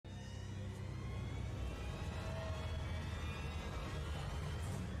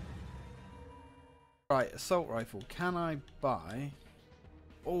Right, assault rifle. Can I buy?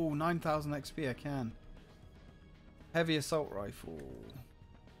 Oh, 9,000 XP. I can. Heavy assault rifle.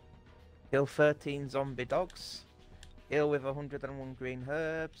 Kill 13 zombie dogs. Heal with 101 green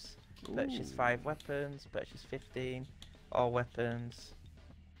herbs. Purchase 5 weapons. Purchase 15. All weapons.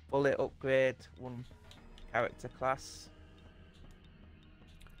 Bullet upgrade 1 character class.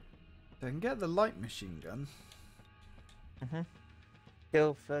 I can get the light machine gun.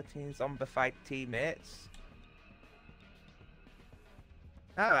 Kill 13 zombified teammates.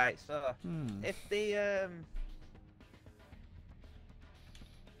 Alright, so if the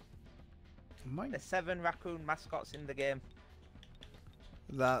there's 7 raccoon mascots in the game.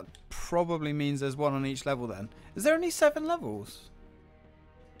 That probably means there's one on each level then. Is there only 7 levels?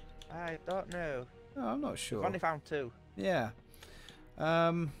 I don't know. Oh, I'm not sure. I've only found 2. Yeah.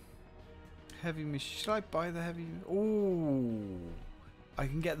 Heavy machine. Should I buy the heavy? Ooh. I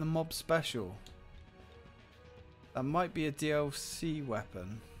can get the mob special. That might be a DLC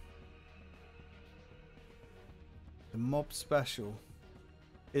weapon. The mob special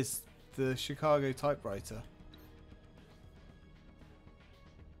is the Chicago typewriter.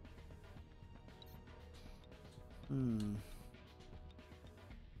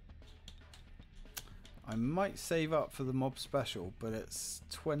 I might save up for the mob special, but it's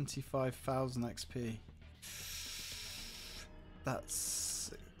 25,000 XP.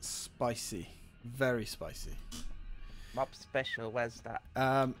 That's spicy. Very spicy. Mob special, where's that?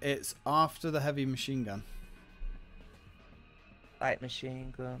 It's after the heavy machine gun. Light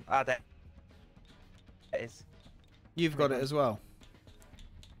machine gun. Ah, that is. You've got it as well.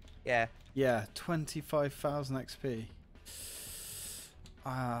 Yeah. Yeah, 25,000 XP.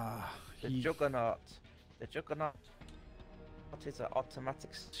 The Juggernaut. The Juggernaut is an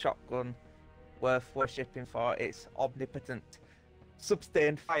automatic shotgun worth worshipping for its omnipotent,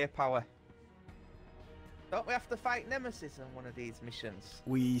 sustained firepower. Don't we have to fight Nemesis in one of these missions?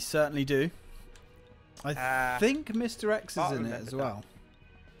 We certainly do. I think Mr. X is in it as well.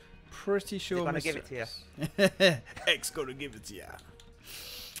 Pretty sure He's gonna Mr. give it to you. X gonna give it to you.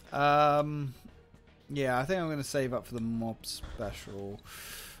 Yeah, I think I'm gonna save up for the mob special.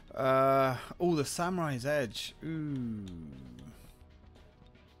 Oh, the Samurai's Edge. Ooh.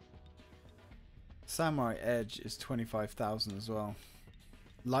 Samurai Edge is 25,000 as well.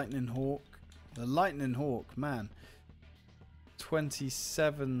 Lightning Hawk. The Lightning Hawk, man.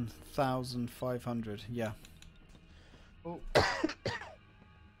 27,500. Yeah. Oh.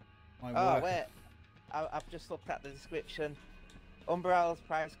 Wait. I've just looked at the description. Umbrella's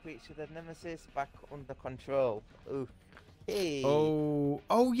prize creature, the Nemesis, back under control. Ooh. Hey. Oh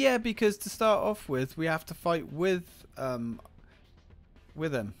yeah, because to start off with, we have to fight with him,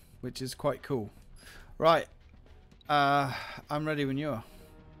 which is quite cool. Right. I'm ready when you are.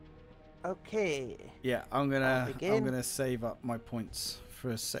 Okay. Yeah, I'm gonna save up my points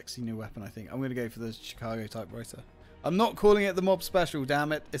for a sexy new weapon. I think I'm gonna go for the Chicago typewriter. I'm not calling it the mob special,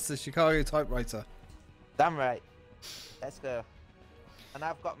 damn it! It's the Chicago typewriter. Damn right. Let's go. And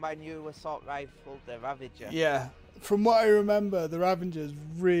I've got my new assault rifle, the Ravager. Yeah, from what I remember, the Ravager is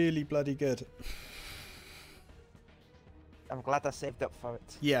really bloody good. I'm glad I saved up for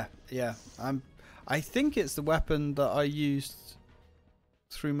it. Yeah. I think it's the weapon that I used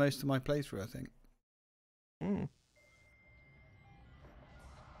through most of my playthrough, I think.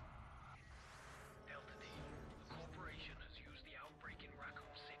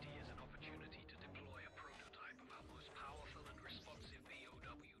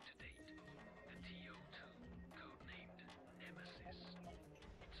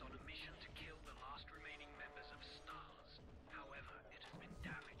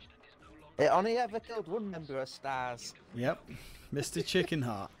 It only ever killed one member of Stars. Yep, Mr. Chicken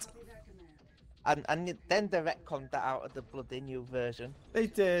Heart. And then they retconned that out of the bloody new version. They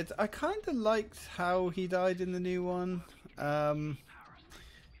did. I kind of liked how he died in the new one.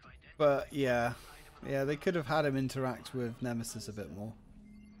 But yeah, they could have had him interact with Nemesis a bit more.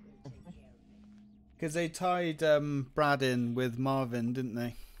 Because they tied Brad in with Marvin, didn't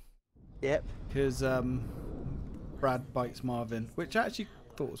they? Yep. Because Brad bites Marvin, which I actually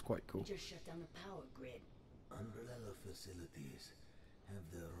thought was quite cool. Just shut down the power grid. Umbrella facilities have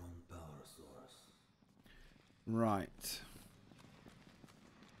their own power source. Right.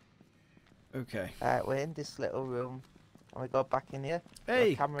 Okay. Alright, we're in this little room. And we go back in here.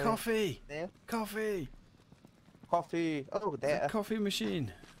 Hey, coffee! There. Coffee! Coffee! Oh, data. Coffee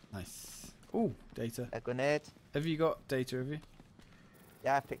machine. Nice. Oh, data. A grenade. Have you got data, have you?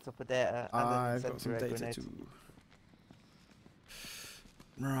 Yeah, I picked up a data. And I've then got some a data grenade. too.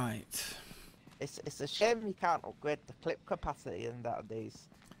 Right. It's a shame you can't upgrade the clip capacity in that of these.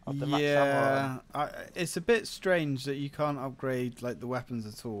 Of the max ammo. Yeah, it's a bit strange that you can't upgrade like the weapons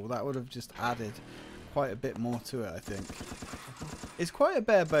at all. That would have just added quite a bit more to it, I think. It's quite a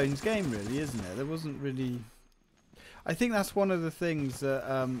bare bones game, really, isn't it? There wasn't really. I think that's one of the things that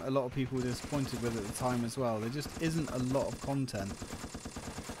a lot of people were disappointed with at the time as well. There just isn't a lot of content.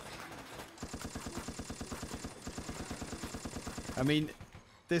 I mean,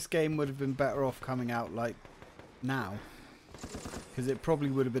 this game would have been better off coming out like now, because it probably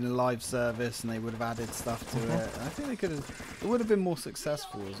would have been a live service and they would have added stuff to it. I think they could have. It would have been more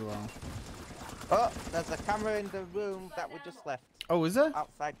successful as well. Oh, there's a camera in the room that we just left. Oh, is there?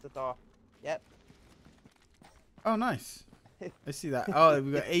 Outside the door. Yep. Oh, nice. I see that. Oh,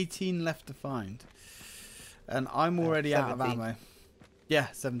 we've got 18 left to find. And I'm already out of ammo. Yeah,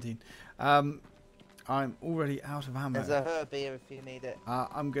 17. I'm already out of ammo. There's a herb here if you need it.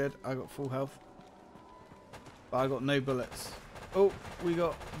 I'm good. I got full health. But I got no bullets. Oh, we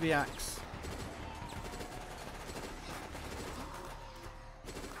got the axe.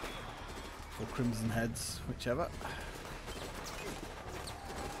 Or crimson heads, whichever.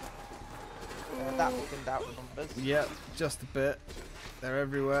 That weakened out the numbers. Yep, just a bit. They're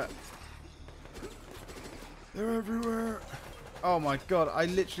everywhere. They're everywhere. Oh my god, I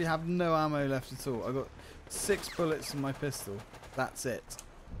literally have no ammo left at all. I got 6 bullets in my pistol. That's it.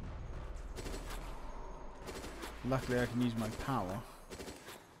 Luckily I can use my power.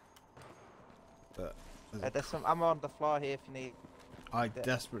 But there's some ammo on the floor here if you need. I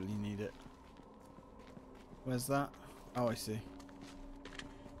desperately need it. Where's that? Oh, I see.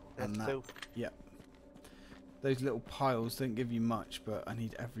 There's And that. 2. Yep. Those little piles don't give you much, but I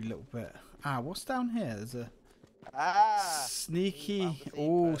need every little bit. Ah, what's down here? There's a sneaky.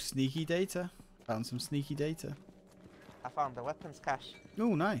 Oh, sneaky data. Found some sneaky data. I found a weapons cache.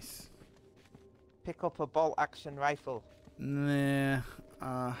 Oh, nice. Pick up a bolt action rifle. Nah.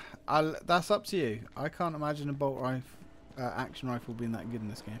 That's up to you. I can't imagine a bolt rifle, action rifle being that good in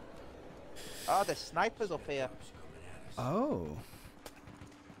this game. Oh, there's snipers up here. Oh.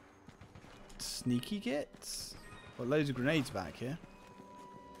 Sneaky gets. Got loads of grenades back here.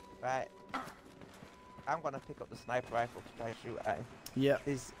 Right. I'm gonna pick up the sniper rifle to try and shoot at him. Yep.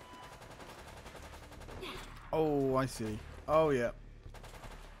 Oh, I see. Oh, yeah.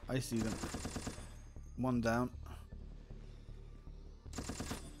 I see them. One down.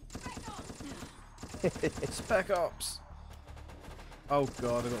 Spec Ops. Oh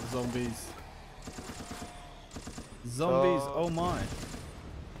god, I got zombies. Zombies, oh my.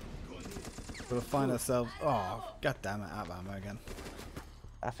 We'll find ourselves. Oh, god damn it, out of ammo again.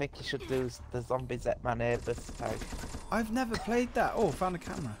 I think you should do the zombies at my neighbours type. I've never played that. Oh, found a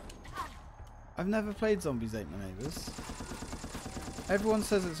camera. I've never played Zombies Ate My Neighbours. Everyone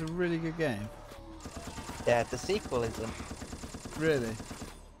says it's a really good game. Yeah, the sequel isn't. Really?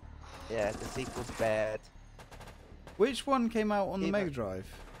 Yeah, the sequel's bad. Which one came out on the Mega Drive?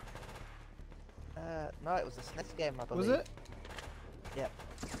 No, it was a SNES game, I believe. Was it? Yep.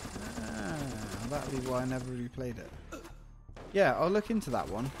 Ah, that'd be why I never really played it. Yeah, I'll look into that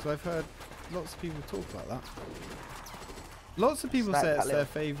one, because I've heard lots of people talk about that. Lots of people say it's their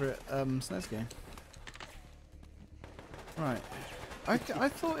favourite SNES game. Right. I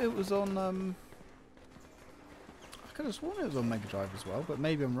thought it was on... I could have sworn it was on Mega Drive as well, but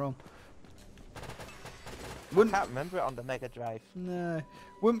maybe I'm wrong. I can't remember it on the Mega Drive. No.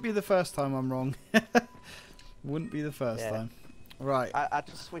 Wouldn't be the first time I'm wrong. Wouldn't be the first time. Right. I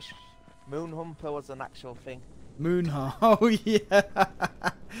just wish Moon Humper was an actual thing. Moon Humper. Oh, yeah.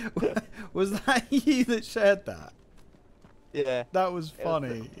 Was that you that shared that? Yeah. That was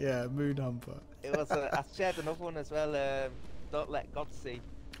funny. Yeah, Moon Humper. It was. I shared another one as well. Don't Let God See.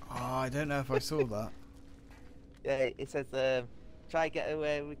 Oh, I don't know if I saw that. Yeah, it says, try get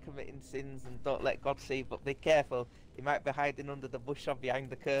away with committing sins and don't let God see, but be careful. He might be hiding under the bush or behind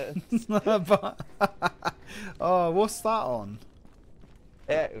the curtains. Oh, what's that on?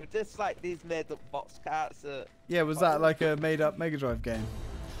 Yeah, it was just like these made-up box carts. Yeah, was that like a made-up Mega Drive game?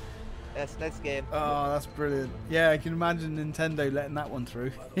 A SNES game. Oh, that's brilliant. Yeah, I can imagine Nintendo letting that one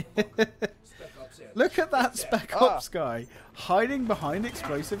through. Look at that Spec Ops guy hiding behind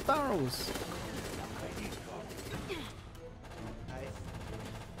explosive barrels.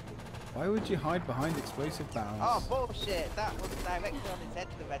 Why would you hide behind explosive barrels? Oh, bullshit. That was directly on his head,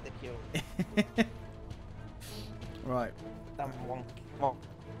 the reticule. Right. Damn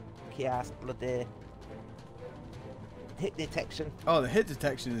wonky ass bloody hit detection. Oh, the hit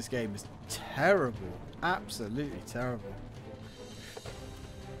detection in this game is terrible. Absolutely terrible.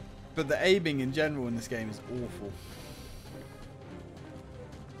 But the aiming in general in this game is awful.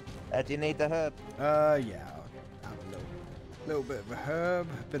 Do you need the herb? Yeah. I'll have a little. Little bit of a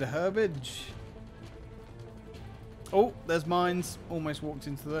bit of herbage. Oh, there's mines. Almost walked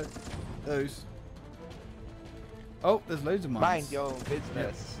into those. Oh, there's loads of mines. Mind your own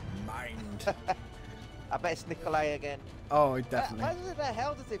business. Yep. Mind. I bet it's Nikolai again. Oh, definitely. Where the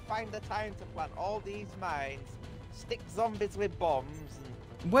hell does he find the time to plant all these mines, stick zombies with bombs?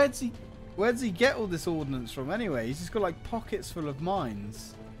 And... Where's he get all this ordnance from anyway? He's just got like pockets full of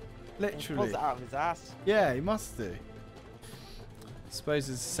mines. Literally. He pulls it out of his ass. Yeah, he must do. I suppose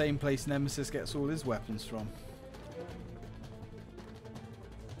it's the same place Nemesis gets all his weapons from.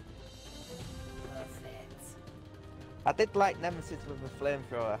 I did like Nemesis with a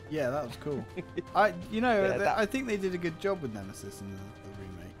flamethrower. Yeah, that was cool. I think they did a good job with Nemesis in the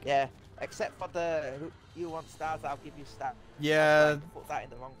remake. Yeah, except for the you want stars, I'll give you stars. Yeah, Put that in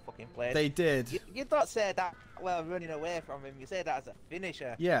the wrong fucking place. they did. You don't say that while running away from him. You say that as a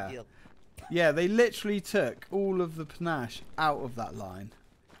finisher. Yeah. Deal. Yeah, they literally took all of the panache out of that line.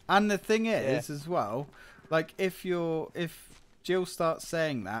 And the thing is, as well, like if Jill starts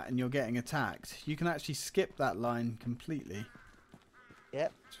saying that and you're getting attacked, you can actually skip that line completely.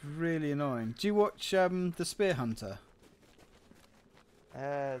 Yep. It's really annoying. Do you watch the Spear Hunter?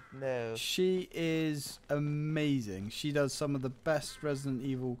 No. She is amazing. She does some of the best Resident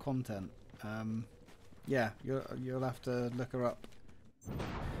Evil content. Yeah, you'll have to look her up.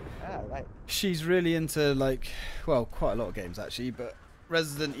 Ah, right. She's really into quite a lot of games actually, but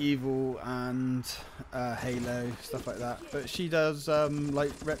Resident Evil and Halo, stuff like that. But she does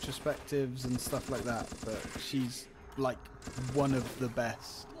like retrospectives and stuff like that. But she's like one of the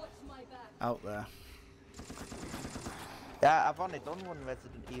best out there. Yeah, I've only done one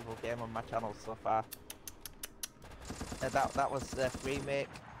Resident Evil game on my channel so far. That was the remake.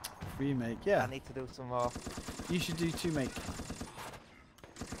 Remake, yeah. I need to do some more. You should do 2 make.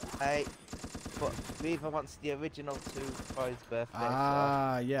 But Reaver wants the original 2 for his birthday.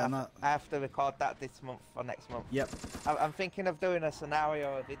 Ah, so yeah. I have to record that this month or next month. Yep. I'm thinking of doing a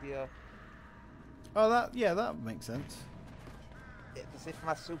scenario or video. Oh, that makes sense. Because if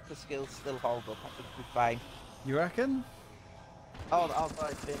my super skills still hold up, I think we'll be fine. You reckon? Although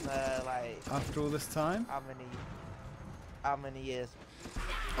it's been After all this time? How many years?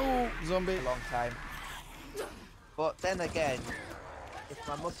 Oh, zombie. A long time. But then again, if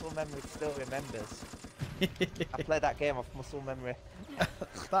my muscle memory still remembers, I play that game off muscle memory.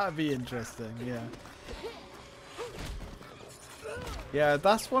 That'd be interesting, yeah. Yeah,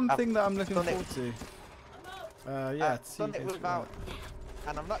 that's one thing that I'm looking forward to. Yeah, I've done it without,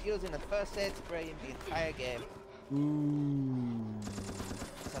 and I'm not using the first aid spray in the entire game. Ooh.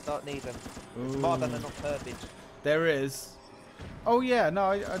 I don't need them. There's more than enough herbage. There is. Oh yeah, no,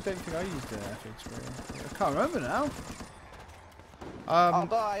 I don't think I used the FH spray. I can't remember now.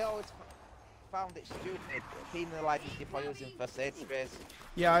 Although I always found it stupid penalising you for using first aid sprays.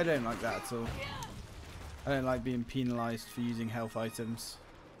 Yeah, I don't like that at all. I don't like being penalised for using health items.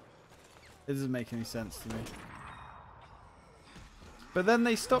 It doesn't make any sense to me. But then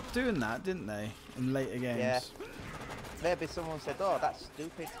they stopped doing that, didn't they, in later games? Yeah. Maybe someone said, oh, that's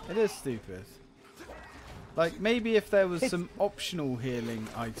stupid. It is stupid. Like, maybe if there was some optional healing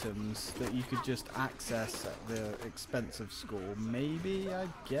items that you could just access at the expense of score, maybe, I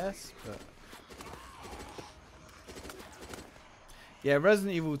guess, but... Yeah,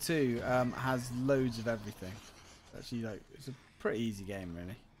 Resident Evil 2 has loads of everything. Actually, like, it's a pretty easy game,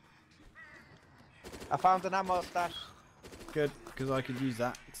 really. I found an ammo stash. Good, because I could use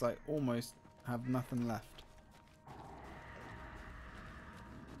that, because I almost have nothing left.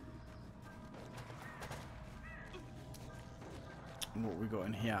 What we got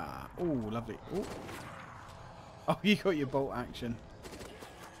in here? Oh, lovely. Oh, oh, you got your bolt action.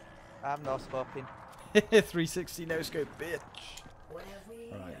 I'm no scoping. 360 no scope, bitch.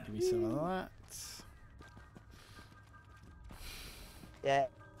 Right, give me some of that. Yeah,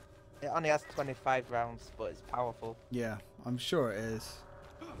 it only has 25 rounds, but it's powerful. Yeah, I'm sure it is.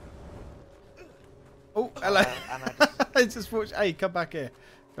 Oh, hello. And I just watched. Hey, come back here.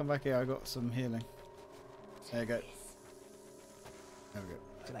 Come back here. I got some healing. There you go. There we go.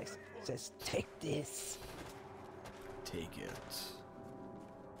 Nice. Just take this. Take it.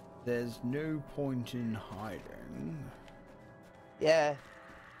 There's no point in hiding. Yeah.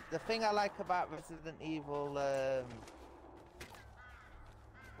 The thing I like about Resident Evil,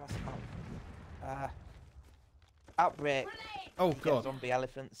 what's it called? Outbreak. Oh You get god. zombie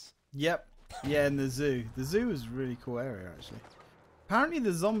elephants. Yep. Yeah, in the zoo. The zoo is a really cool area, actually. Apparently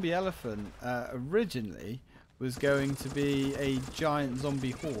the zombie elephant originally was going to be a giant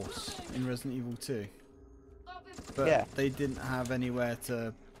zombie horse in Resident Evil 2. But Yeah. they didn't have anywhere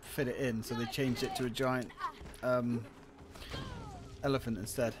to fit it in, so they changed it to a giant elephant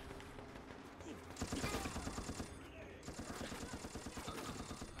instead.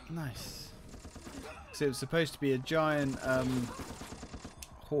 Nice. So it was supposed to be a giant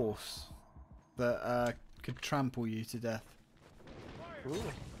horse that could trample you to death. Ooh.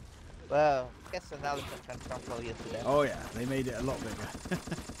 Well, I guess an elephant can trample you to death. Oh yeah, they made it a lot bigger.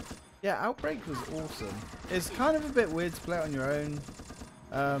 Yeah, Outbreak was awesome. It's kind of a bit weird to play it on your own.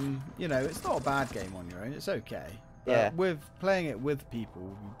 You know, it's not a bad game on your own. It's okay. But Yeah. with playing it with people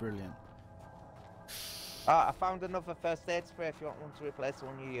would be brilliant. I found another first aid spray if you want one to replace the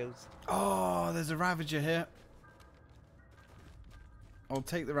one you used. Oh, there's a Ravager here. I'll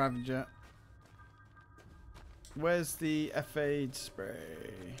take the Ravager. Where's the F-Aid spray?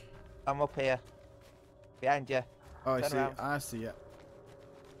 I'm up here. Behind you. Oh, I Turn see. around. I see it.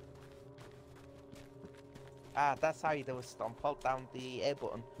 Ah, that's how you do a stomp. Hold down the A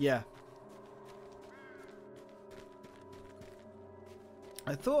button. Yeah.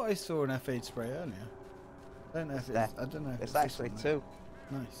 I thought I saw an F-Aid spray earlier. I don't know if it's, I don't know if It's this actually one, though. two.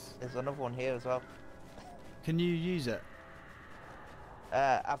 Nice. There's another one here as well. Can you use it?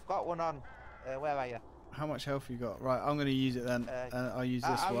 I've got one on. Where are you? How much health you got? Right, I'm going to use it then. I'll use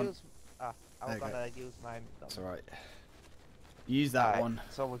this I'll one. use. I There was you go. gonna use mine. That's alright. Use that Alright, one.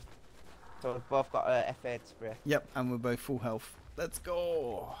 So we've both got a F8 spray. Yep, and we're both full health. Let's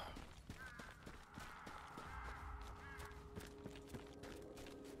go.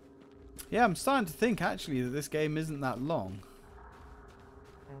 Yeah, I'm starting to think actually that this game isn't that long.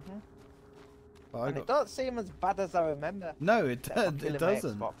 But I And got... it don't seem as bad as I remember. No, it Except for killing my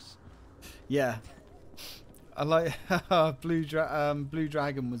doesn't. Xbox. Yeah. I like Blue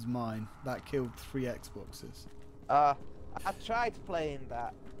Dragon was mine. That killed 3 Xboxes. I tried playing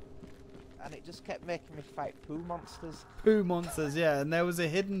that, and it just kept making me fight poo monsters. Poo monsters, yeah, and there was a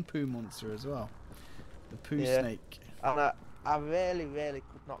hidden poo monster as well. The poo snake. And I really, really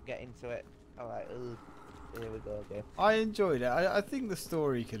could not get into it. I'm like, ugh, here we go again. I enjoyed it. I think the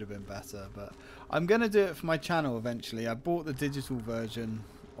story could have been better, but I'm going to do it for my channel eventually. I bought the digital version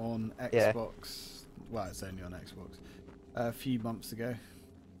on Xbox. Well, it's only on Xbox. A few months ago.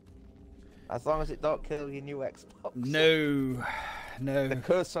 As long as it don't kill your new Xbox. No. No. The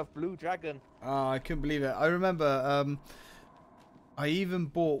curse of Blue Dragon. Oh, I couldn't believe it. I remember I even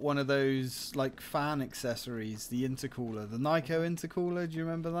bought one of those like fan accessories, the intercooler, the Nyko intercooler. Do you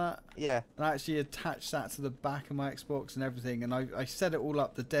remember that? Yeah. And I actually attached that to the back of my Xbox and everything, and I set it all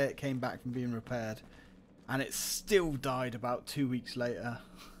up the day it came back from being repaired, and it still died about 2 weeks later.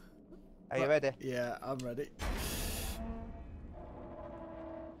 Are you ready? Yeah, I'm ready.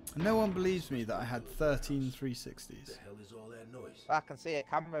 No one believes me that I had 13 360s. The hell is all that noise? I can see a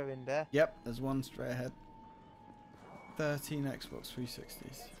camera in there. Yep, there's one straight ahead. 13 Xbox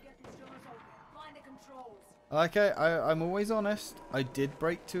 360s. Okay, I'm always honest. I did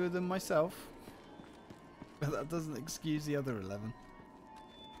break 2 of them myself. But that doesn't excuse the other 11.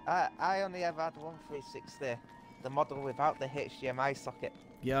 I only ever had one 360. The model without the HDMI socket.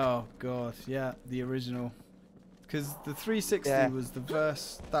 Yeah, oh god, yeah, the original. Because the 360 was the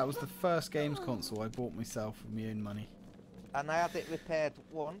first, that was the first games console I bought myself with my own money. And I had it repaired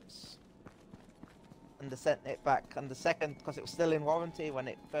once. And they sent it back. And the second, because it was still in warranty when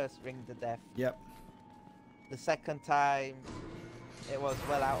it first ringed to death. Yep. The second time, it was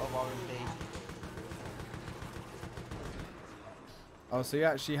well out of warranty. Oh, so you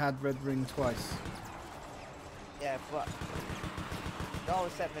actually had Red Ring twice? Yeah, but they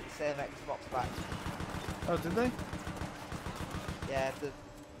always sent me the same Xbox back. Oh, did they? Yeah,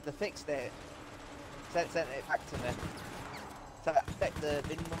 they fixed it. Sent it back to me. So I checked the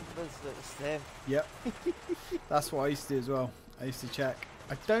VIN numbers, that was the same. Yep. That's what I used to do as well. I used to check.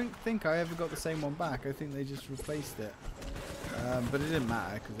 I don't think I ever got the same one back. I think they just replaced it. But it didn't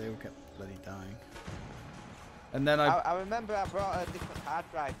matter because they all kept bloody dying. And then I remember I brought a different hard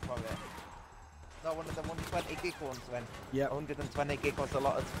drive for it. Not one of the 120 gig ones when 120 gig was a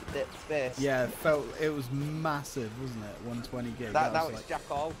lot of space. Yeah, it was massive, wasn't it? 120 gig. Now was it's like, jack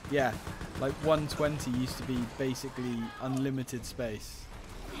all. Yeah, like 120 used to be basically unlimited space.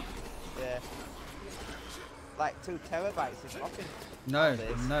 Yeah. Like 2 terabytes is nothing. No,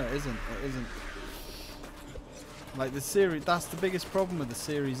 no, it isn't. It isn't. Like the series, that's the biggest problem with the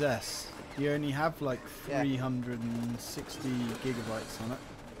Series S. You only have like 360 gigabytes on it.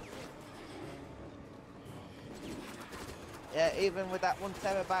 Yeah, even with that 1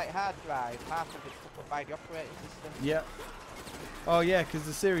 terabyte hard drive, half of it's covered by the operating system. Yeah. Oh yeah, because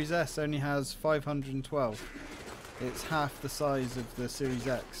the Series S only has 512. It's half the size of the Series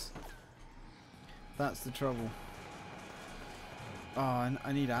X. That's the trouble. Oh,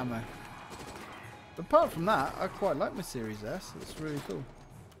 I need ammo. Apart from that, I quite like my Series S. It's really cool.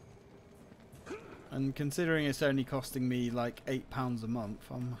 And considering it's only costing me like £8 a month,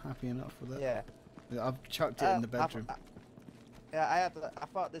 I'm happy enough with it. Yeah. I've chucked it in the bedroom. I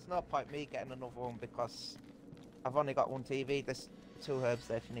thought there's no point me getting another one because I've only got one TV. There's 2 herbs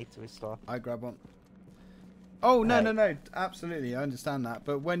there if you need to restore. I grab one. Oh no, absolutely, I understand that.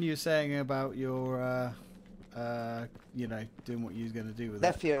 But when you're saying about your, you know, doing what you was gonna do with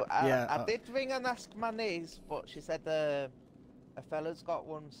nephew, it, I did ring and ask my niece, but she said a fella's got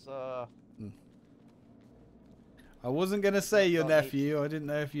one, so. I wasn't gonna say your nephew. I didn't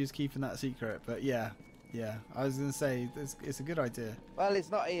know if you was keeping that secret, but yeah, I was gonna say it's a good idea. Well,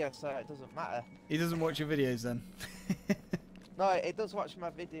 he's not here, so it doesn't matter. He doesn't watch your videos then. No, he does watch my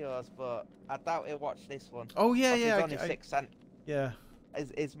videos, but I doubt he'll watch this one. Oh yeah, He's only 6 and yeah.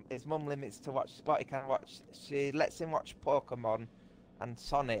 His mum limits to watch what he can watch. She lets him watch Pokemon and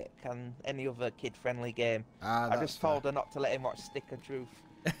Sonic and any other kid-friendly game. I just told her not to let him watch Stick of Truth.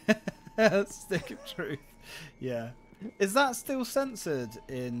 Stick of Truth. Yeah. Is that still censored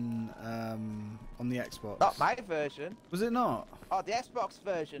in on the Xbox? Not my version. Was it not? Oh, the Xbox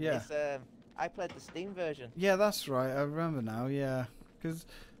version. Yeah. Is, I played the Steam version. Yeah, that's right. I remember now. Yeah, because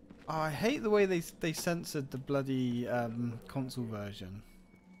I hate the way they censored the bloody console version.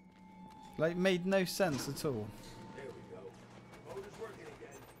 Like, made no sense at all. There we go. Motor's working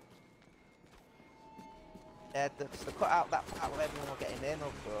again. Yeah, they cut out that part where everyone was getting in,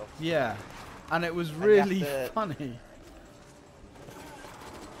 of course. Yeah, and it was And really funny. You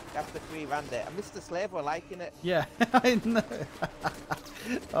have to free-rand it. And Mr. Slave were liking it. Yeah, I know.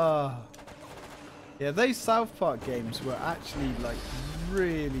 Oh. Yeah, those South Park games were actually, like,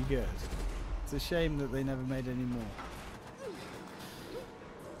 really good. It's a shame that they never made any more.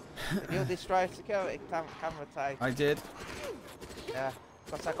 You destroy security camera tie. I did. Yeah,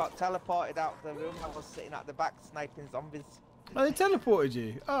 because I got teleported out the room. I was sitting at the back sniping zombies. Oh, they teleported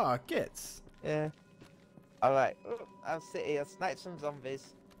you? Ah, gits. Yeah. Alright, I'll sit here, snipe some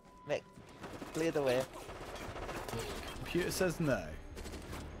zombies. Clear the way. Computer says no.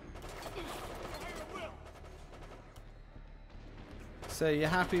 So you're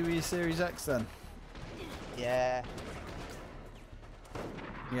happy with your Series X then? Yeah.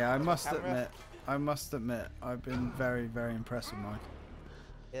 Yeah, I must admit, I've been very, very impressed with mine.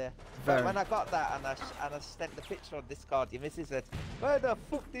 Yeah. Very. But when I got that and I sent the picture on Discord, your missus said, "Where the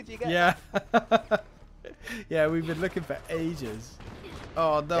fuck did you get Yeah. that?" Yeah, we've been looking for ages.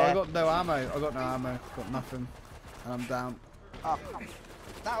 Oh no, Yeah. I got no ammo. I got no ammo. Got nothing. And I'm down. Oh,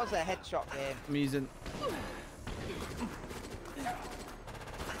 that was a headshot game. I'm using.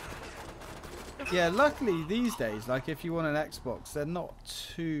 Yeah, luckily these days, like if you want an Xbox, they're not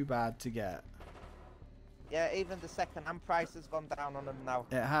too bad to get. Yeah, even the second-hand price has gone down on them now.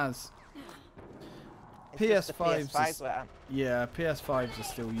 It has. It's just the PS5s where yeah, PS5s are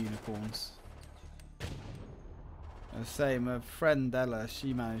still unicorns. The same, a friend Ella,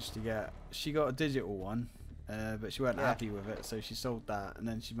 she managed to get, she got a digital one, but she wasn't happy with it, so she sold that, and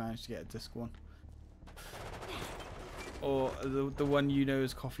then she managed to get a disc one. Or the one you know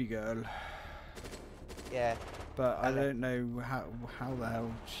as Coffee Girl. Yeah. But I don't know how the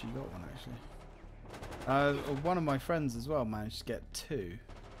hell she got one actually. One of my friends as well managed to get 2.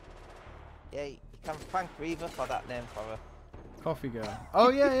 Yeah, you can thank Reva for that name for her. Coffee Girl. Oh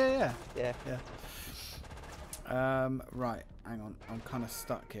yeah. Yeah. Right, hang on, I'm kind of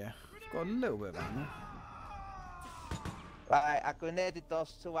stuck here. I've got a little bit of ammo. Right, I grenaded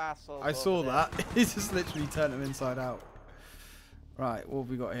those 2 assholes. I saw that. He just literally turned them inside out. Right, what have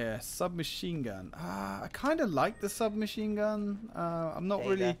we got here? Submachine gun. I kind of like the submachine gun. I'm not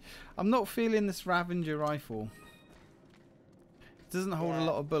feeling this Ravenger rifle. It doesn't hold a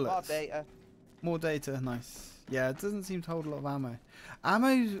lot of bullets. More data. More data, nice. Yeah, it doesn't seem to hold a lot of ammo.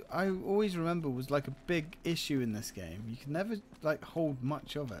 Ammo, I always remember, was like a big issue in this game. You can never like hold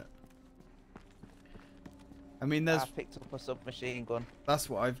much of it. I mean, I picked up a submachine gun. That's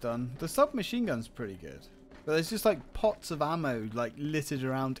what I've done. The submachine gun's pretty good. But there's just like pots of ammo like littered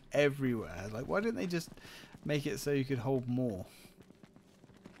around everywhere. Like, why didn't they just make it so you could hold more?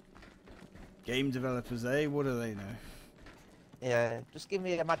 Game developers, eh? What do they know? Yeah, just give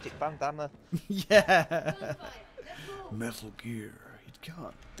me a magic bandana. Yeah. Metal Gear. It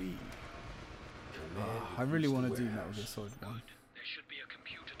can't be. Oh, I really want to do Metal Gear Solid 1. There should be a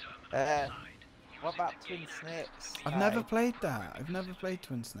computer terminal inside. What about Twin Snakes? I've never played that. I've never played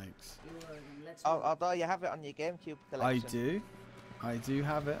Twin Snakes. Although you have it on your GameCube collection. I do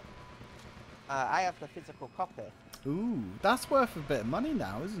have it. I have the physical copy. Ooh, that's worth a bit of money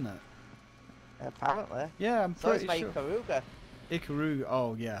now, isn't it? Apparently. Yeah, I'm So is pretty my sure. Ikaruga. Ikaruga,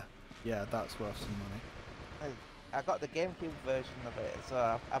 oh yeah. Yeah, that's worth some money. I got the GameCube version of it,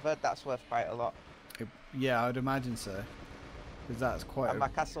 so I've heard that's worth quite a lot. Yeah, I'd imagine so. Because that's quite And a... my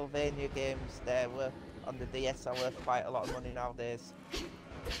Castlevania games, they were on the DS, are worth quite a lot of money nowadays.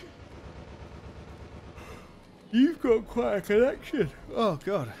 You've got quite a collection. Oh,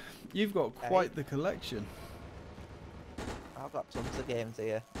 God. You've got quite the collection. I've got tons of games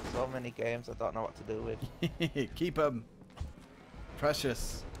here. So many games I don't know what to do with. Keep them.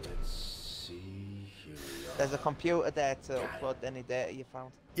 Precious. Let's see. Here we are. There's a computer there to upload any data you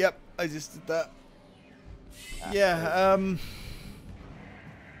found. Yep, I just did that. Yeah,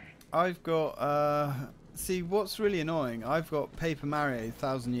 I've got, see, what's really annoying, I've got Paper Mario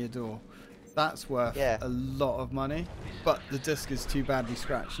 1000 Year Door. That's worth a lot of money, but the disc is too badly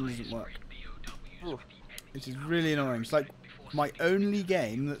scratched and doesn't work. Ooh. Which is really annoying. It's like my only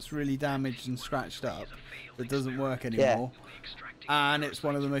game that's really damaged and scratched up that doesn't work anymore, and it's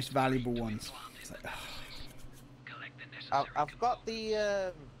one of the most valuable ones. It's like, I've got the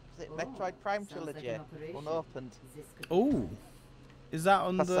is it Metroid Prime trilogy unopened. oh, is that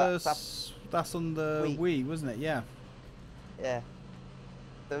on the? That's on the Wii, wasn't it? Yeah. Yeah.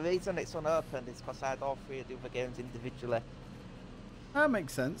 The reason it's unopened is because I had all 3 of the other games individually. That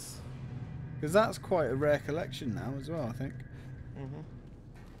makes sense. Because that's quite a rare collection now as well, I think.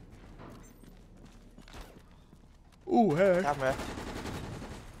 Oh, hey. Camera.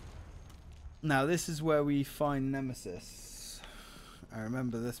 Now this is where we find Nemesis. I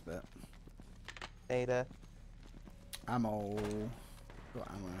remember this bit. Data. Ammo. Got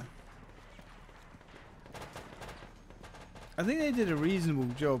ammo. I think they did a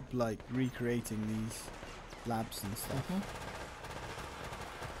reasonable job, like, recreating these labs and stuff.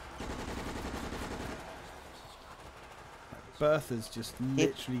 Bertha's just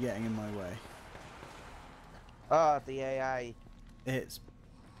literally getting in my way. Oh, the AI. It's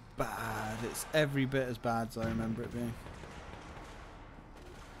bad. It's every bit as bad as I remember it being.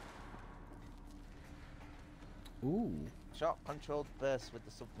 Ooh. Shot-controlled burst with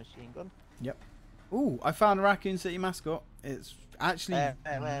the submachine gun. Yep. Ooh, I found a Raccoon City mascot. It's actually...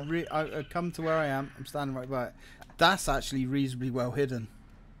 I come to where I am. I'm standing right by it. That's actually reasonably well hidden.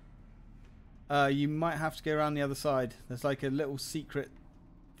 You might have to go around the other side. There's like a little secret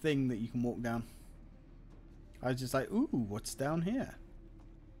thing that you can walk down. I was just like, ooh, what's down here?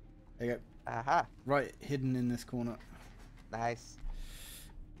 There you go. Aha. Right, hidden in this corner. Nice.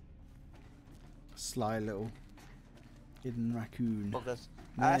 Sly little hidden raccoon. Buggers.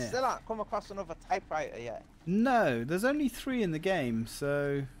 Yeah. I still haven't come across another typewriter yet. No, there's only 3 in the game,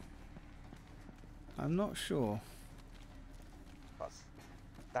 so I'm not sure. What's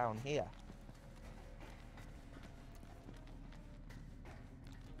down here?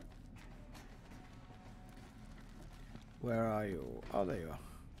 Where are you? Oh, there you are.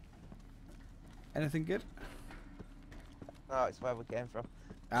 Anything good? No, it's where we came from.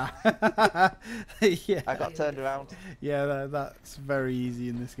 Yeah. I got turned around. Yeah, that's very easy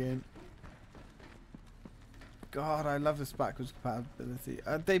in this game. God, I love this backwards compatibility.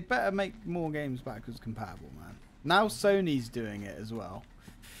 They better make more games backwards compatible, man. Now Sony's doing it as well.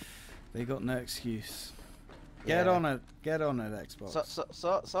 They got no excuse. Get on it, Xbox.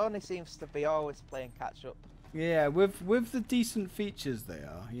 So Sony seems to be always playing catch up. Yeah, with the decent features they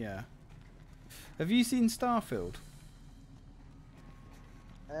are. Yeah. Have you seen Starfield?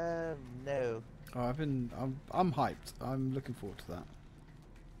 No. Oh, I'm hyped. I'm looking forward to that.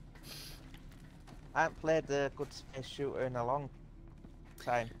 I haven't played a good space shooter in a long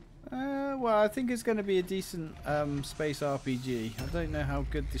time. Well, I think it's going to be a decent space RPG. I don't know how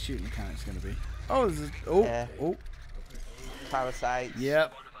good the shooting mechanic's going to be. Oh, oh. Parasites.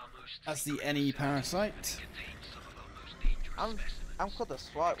 Yep. That's the NE Parasite. I could have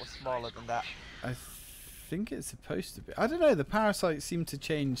swore it was smaller than that. I think it's supposed to be. I don't know. The parasites seem to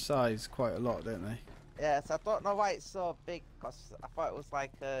change size quite a lot, don't they? Yes, I don't know why it's so big. Cause I thought it was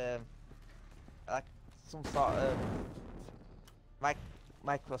like some sort of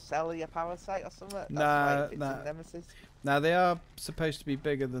microcellular parasite or something. Nah, That's why it's in Nemesis. Now they are supposed to be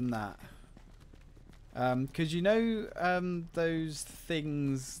bigger than that. Because you know those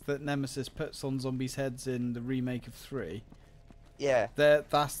things that Nemesis puts on zombies' heads in the remake of 3? Yeah.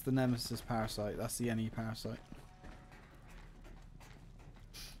 That's the Nemesis parasite. That's the NE parasite.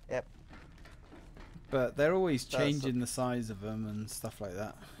 Yep. But they're always changing the size of them and stuff like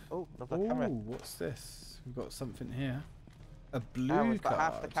that. Oh, another camera. Ooh, what's this? We've got something here. A blue we've got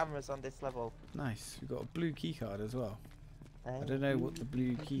card. half the cameras on this level. Nice. We've got a blue key card as well. I don't know what the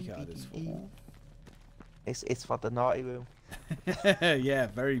blue key card is for. It's for the naughty room. Yeah,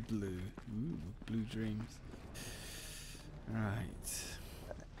 very blue. Ooh, blue dreams.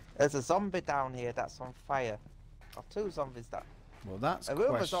 Right. There's a zombie down here that's on fire. Or 2 zombies that. Well, that's A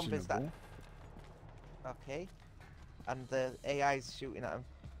room of zombies that. questionable. Okay. And the AI's shooting at him.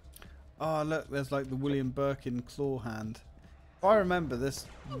 Oh, look, there's like the William Birkin claw hand. If I remember, this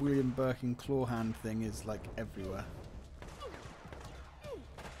William Birkin claw hand thing is like everywhere.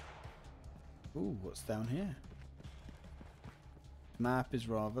 Ooh, what's down here? Map is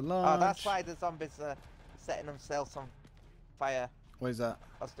rather large. Oh, that's why the zombies are setting themselves on fire. What is that?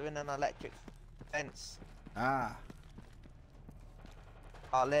 I was doing an electric fence. Ah.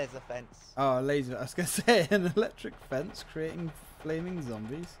 Oh, laser fence. Oh, a laser. I was going to say an electric fence creating flaming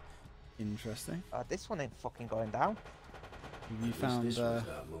zombies. Interesting. This one ain't fucking going down. You found This one's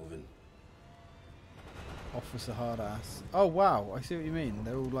not moving. Officer Hardass. Oh wow, I see what you mean.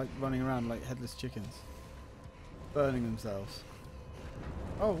 They're all like running around like headless chickens. Burning themselves.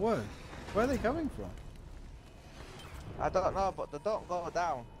 Oh whoa. Where are they coming from? I don't know, but they don't go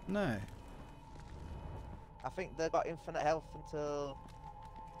down. No. I think they've got infinite health until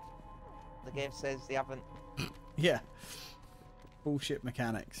the game says they haven't. Yeah. Bullshit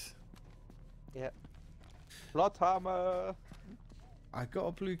mechanics. Yep. Blood hammer. I got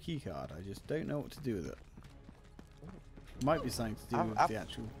a blue key card. I just don't know what to do with it. Might be something to do with the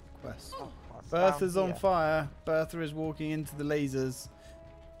actual quest. Bertha's on fire. Bertha is walking into the lasers.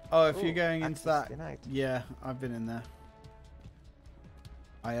 Oh, if you're going into that, yeah, I've been in there.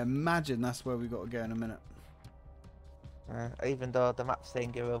 I imagine that's where we got to go in a minute. Even though the map's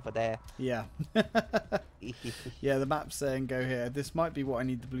saying go over there. Yeah. Yeah, the map's saying go here. This might be what I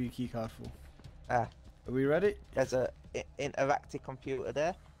need the blue key card for. Ah. Are we ready? There's a interactive computer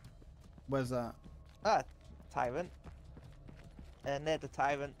there. Where's that? Ah, tyrant. Near the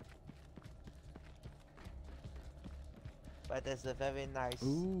tyrant. But there's a very nice.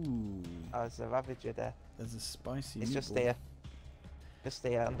 Ooh. Oh, there's a ravager there. There's a spicy. It's just meatball. there. Just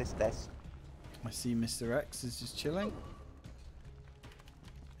there on this desk. I see Mr. X is just chilling.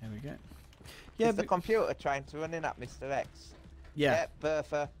 There we go. Yeah, Is but the computer trying to run in at Mr. X? yeah,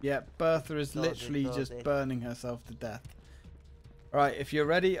 Bertha. yeah. Bertha is Loaded, literally just loaded. burning herself to death. Right, if you're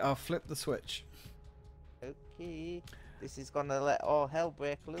ready, I'll flip the switch. Okay. This is gonna let all hell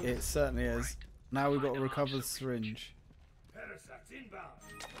break loose. It certainly is. Now we've got to recover the syringe. Parasites inbound.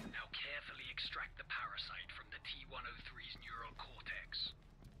 Now carefully extract the parasite from the T-103's neural cortex.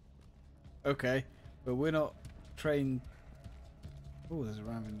 Okay, but we're not trained. Oh, there's a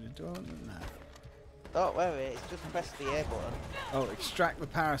ravenger door. No. Don't worry, it's just press the A button. Oh, extract the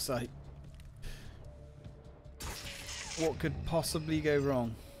parasite. What could possibly go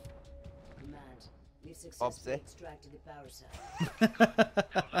wrong? Command, we've successfully Obsi. extracted the parasite.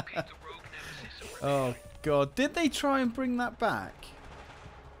 Now locate the rogue Nemesis and Oh god, did they try and bring that back?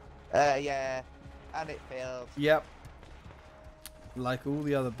 Yeah. And it failed. Yep. Like all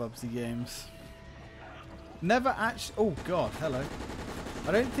the other Bubsy games. Never actually. Oh god, hello.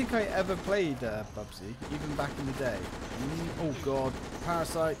 I don't think I ever played Bubsy, even back in the day. Oh god,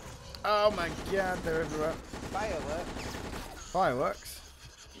 parasite. Oh my god, they're everywhere. Fireworks. Fireworks.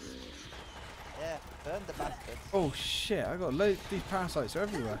 Yeah, burn the bastards. Oh shit, I got loads. These parasites are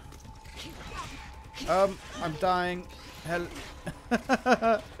everywhere. I'm dying. Hell.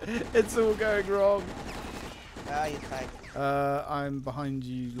 It's all going wrong. Ah, you're tight. I'm behind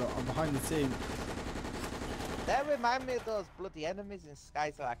you lot. I'm behind the team. They remind me of those bloody enemies in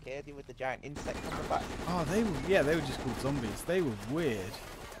Skies Arcadia with the giant insect on the back. Oh, they were, yeah, they were just called zombies. They were weird.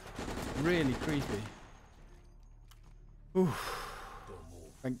 Really creepy. Oof.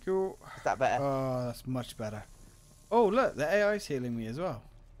 Thank you. Is that better? Oh, that's much better. Oh, look, the AI's healing me as well.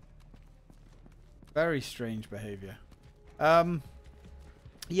 Very strange behavior.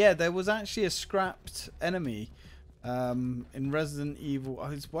 Yeah, there was actually a scrapped enemy in Resident Evil. Oh,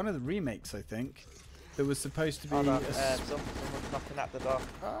 it's one of the remakes, I think. There was supposed to be. Hold on, a someone's knocking at the door.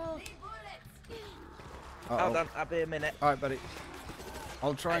 Hold on, I'll be a minute. All right, buddy.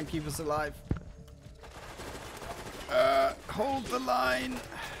 I'll try and keep us alive. Hold the line.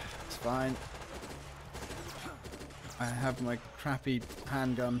 It's fine. I have my crappy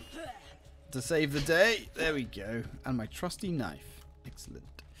handgun to save the day. There we go. And my trusty knife. Excellent.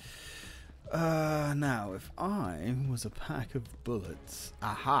 Now, if I was a pack of bullets.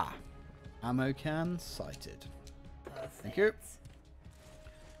 Aha. Ammo can sighted. Thank you.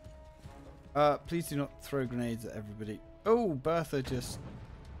 Please do not throw grenades at everybody. Oh, Bertha just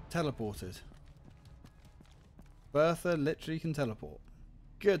teleported. Bertha literally can teleport.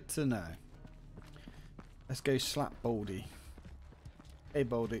 Good to know. Let's go slap Baldy. Hey,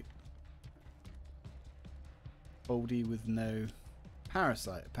 Baldy. Baldy with no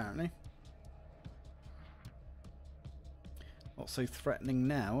parasite, apparently. Not so threatening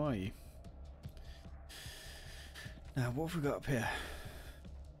now, are you? Now, what have we got up here?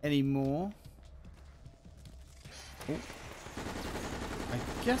 Any more? Oh.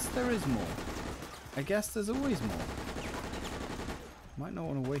 I guess there is more. I guess there's always more. Might not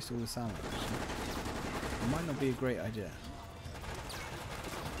want to waste all the salmon, actually. It might not be a great idea.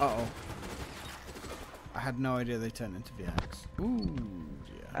 Uh-oh. I had no idea they turned into VX. Ooh,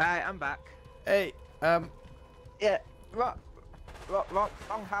 yeah. Alright, I'm back. Hey, Yeah,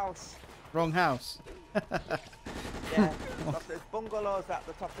 wrong house. wrong house. Yeah, look, there's bungalows at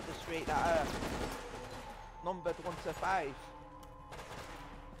the top of the street that are numbered 1 to 5.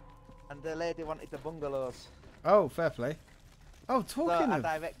 And the lady wanted the bungalows. Oh, fair play. Oh, So talking I of...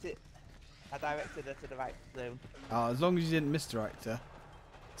 directed her to the right zone. Oh, as long as you didn't misdirect her.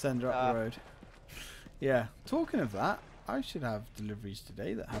 Send her up the road. Yeah, talking of that, I should have deliveries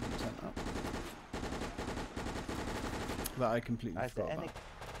today that haven't sent up. That I completely forgot about.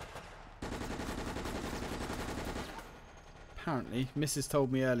 Apparently, Mrs.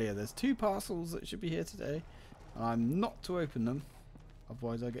 told me earlier there's 2 parcels that should be here today. And I'm not to open them,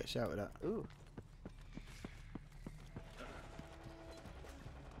 otherwise I get shouted at. Ooh.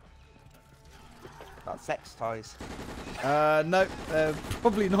 Got sex toys. No,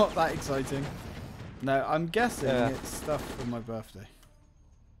 probably not that exciting. No, I'm guessing it's stuff for my birthday.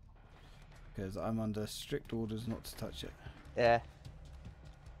 Because I'm under strict orders not to touch it. Yeah.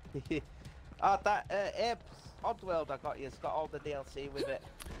 Oh, that Abe's Oddworld I got you. It's got all the DLC with it.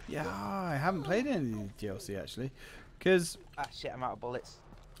 Yeah, I haven't played any of the DLC actually. Because... Ah, shit, I'm out of bullets.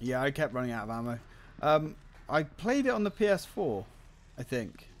 Yeah, I kept running out of ammo. I played it on the PS4, I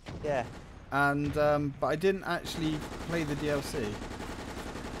think. Yeah. And but I didn't actually play the DLC.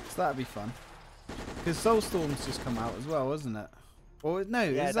 So that'd be fun. Because Soulstorm's just come out as well, isn't it? Or no,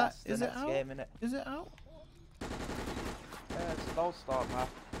 Yeah, is it out? game, innit? Is it out? It's Soulstorm, I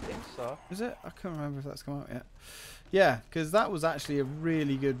think so. Is it? I can't remember if that's come out yet. Yeah, because that was actually a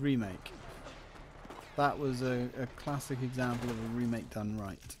really good remake. That was a classic example of a remake done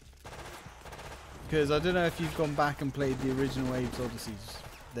right. Because I don't know if you've gone back and played the original Abe's Odysseys.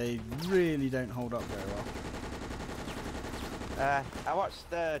 They really don't hold up very well. I watched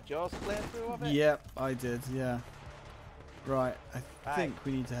Joe's playthrough of it. Yep, I did, yeah. Right, I think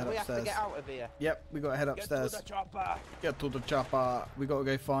we need to head we upstairs. have to get out of here. Yep, we got to head upstairs. Get to the chopper. Get to the chopper. We got to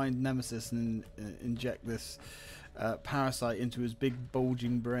go find Nemesis and inject this parasite into his big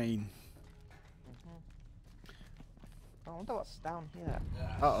bulging brain. I wonder what's down here.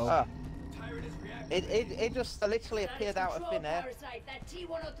 Uh-oh. It just literally appeared out of thin air. Parasite. That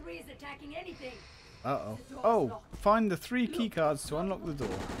T-103 is attacking anything. Uh-oh. Oh, find the 3 key cards to unlock the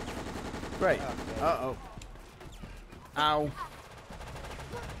door. Great. Okay. Uh-oh. Ow.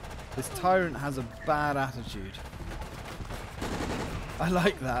 This tyrant has a bad attitude. I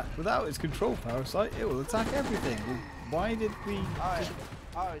like that. Without its control parasite, it will attack everything. Well, why did we...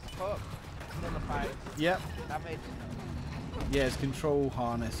 Oh, it's hooked. Still a fight. Yep. Damage. Yeah, it's control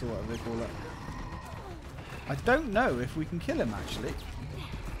harness or whatever they call it. I don't know if we can kill him, actually.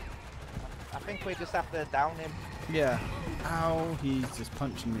 I think we just have to down him. Yeah. Ow, he's just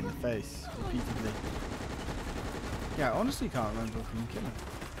punching me in the face repeatedly. Yeah, I honestly can't remember if we can kill him.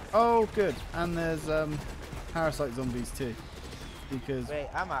 Oh, good. And there's parasite zombies too. Because... Wait,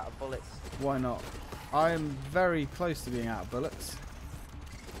 I'm out of bullets. Why not? I am very close to being out of bullets.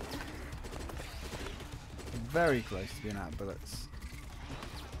 Very close to being out of bullets.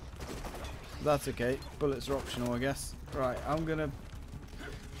 That's okay. Bullets are optional, I guess. Right, I'm gonna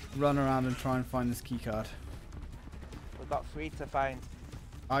run around and try and find this key card. We've got 3 to find.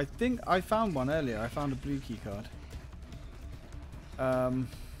 I think I found one earlier. I found a blue key card.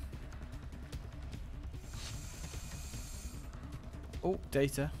 Oh,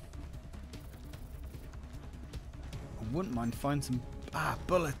 data. I wouldn't mind finding some...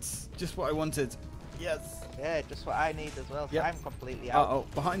 bullets. Just what I wanted. Yes. Yeah, just what I need as well. So Yep. I'm completely out. Uh-oh,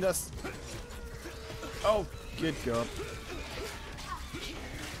 behind us. Oh, good God.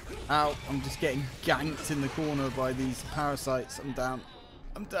 Ow, I'm just getting ganked in the corner by these parasites. I'm down.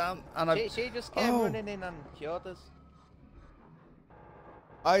 I'm down. And She just came running in and cured us.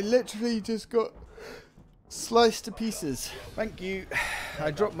 I literally just got sliced to pieces. Thank you. I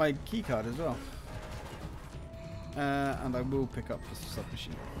dropped my keycard as well. And I will pick up the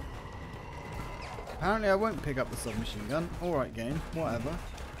submachine. Apparently I won't pick up the submachine gun. Alright game, whatever.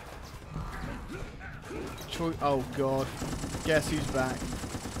 Oh god. Guess who's back?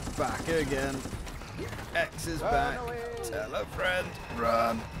 Back again. X is back. Tell a friend.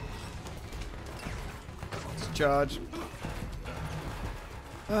 Run. Let's charge.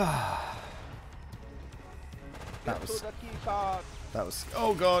 Get to the key card. That was.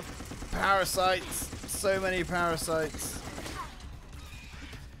 Oh god, parasites! So many parasites.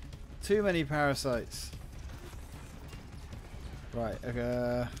 Too many parasites. Right.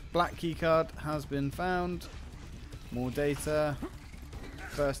 Black key card has been found. More data.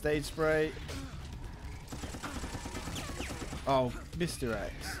 First aid spray. Oh, Mr.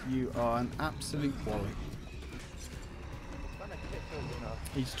 X, you are an absolute wally.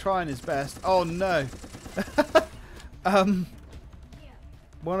 He's trying his best. Oh no!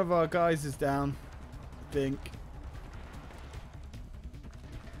 One of our guys is down. I think.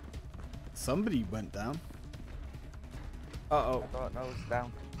 Somebody went down. Uh-oh. I don't know who's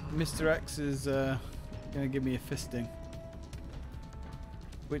down. Mr. X is going to give me a fisting.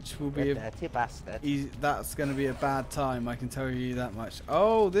 Which will be You dirty bastard. that's going to be a bad time, I can tell you that much.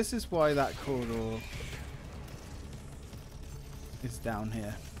 Oh, this is why that corridor is down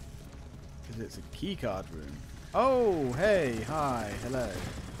here. Because it's a keycard room. Oh, hey, hi, hello.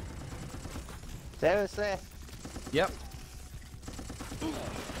 Seriously? Yep.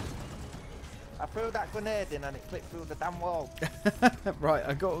 I threw that grenade in and it clipped through the damn wall. Right,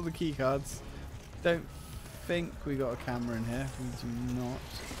 I got all the keycards. Don't think we got a camera in here. We do not.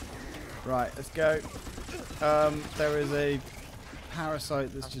 Right, let's go. There is a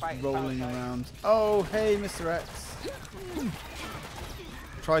parasite that's just rolling around. Oh, hey, Mr. X.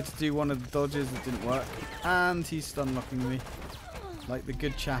 Tried to do one of the dodges that didn't work, and he's stun locking me, like the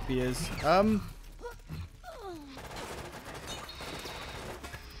good chap he is.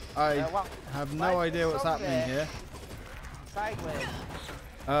 I have no idea what's happening here. Sideways.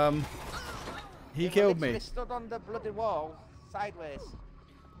 He killed me. Stood on the bloody wall, sideways.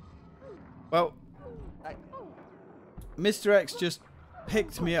 Well, Like, Mr. X just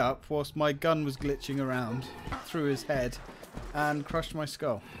picked me up whilst my gun was glitching around through his head and crushed my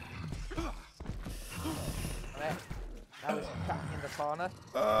skull. right. Now he's trapped in the corner.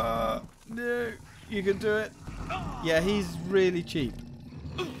 No, you can do it. Yeah, he's really cheap.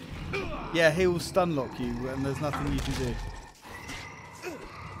 Yeah, he will stun lock you and there's nothing you can do.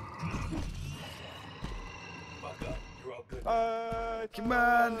 Come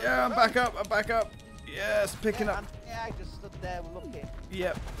on, yeah, I'm back up, I'm back up. Yes, picking up. Yeah, I just stood there looking.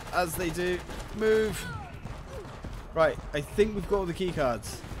 Yep, as they do. Move. Right, I think we've got all the key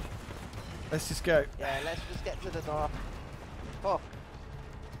cards. Let's just go. Yeah, let's just get to the door. Oh,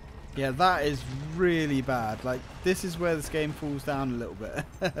 Yeah, that is really bad. Like, this is where this game falls down a little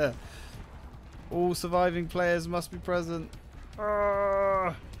bit. All surviving players must be present.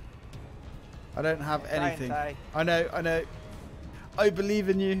 I don't have anything. I know. I believe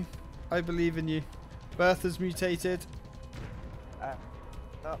in you. I believe in you. Bertha's mutated.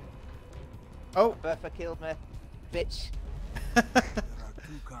 no. Oh. Bertha killed me. Bitch. There are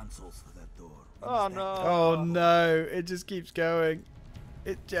 2 consoles for that door. Oh no. Oh no, it just keeps going.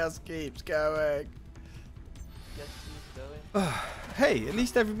 It just keeps going. Just keep going. Hey, at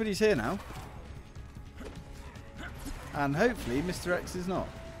least everybody's here now. And hopefully Mr. X is not.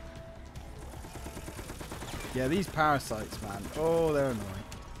 Yeah, these parasites, man. Oh, they're annoying.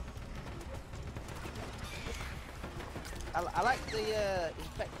 I like the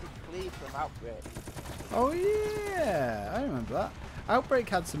infected flea from Outbreak. Oh yeah, I remember that. Outbreak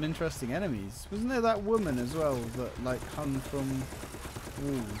had some interesting enemies. Wasn't there that woman as well that like hung from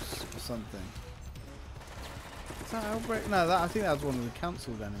walls or something? Is that Outbreak? No, I think that was one of the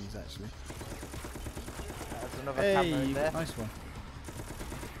cancelled enemies actually. There's another camera Hey, in there. nice one.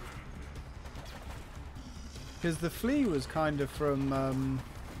 Because the flea was kind of from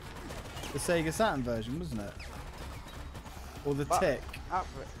the Sega Saturn version, wasn't it? Or the What? Tick.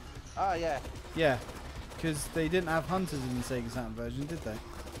 Outbreak. Oh yeah. Yeah, because they didn't have hunters in the Sega Saturn version, did they? No,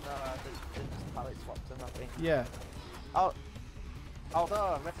 they just palette swapped them, I think. Yeah. Oh,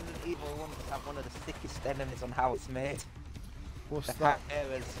 although Resident Evil 1 have one of the sickest enemies on how it's made. What's The that?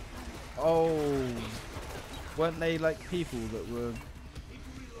 chimeras. Oh, weren't they like people that were?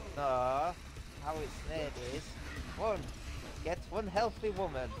 No, how it's made is 1. Get 1 healthy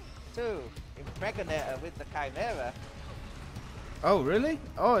woman. 2. Impregnate her with the chimera. Oh, really?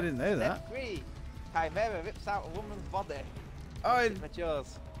 Oh, I didn't know Then that. 3. Chimera rips out a woman's body. Oh, It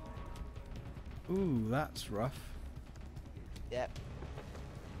matures. ooh, that's rough. Yep.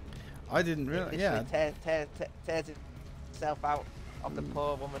 I didn't realize. Yeah, Tears itself out of the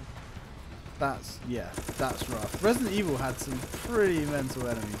poor woman. that's rough. Resident Evil had some pretty mental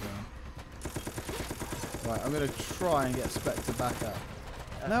enemies on. Right, I'm gonna try and get Spectre back up.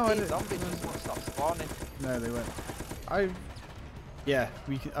 No, I These don't. zombies just won't stop spawning. No, they won't. Yeah,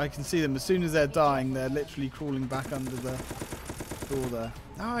 I can see them. As soon as they're dying, they're literally crawling back under the door there.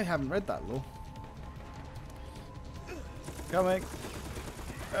 Oh, I haven't read that lore. Coming.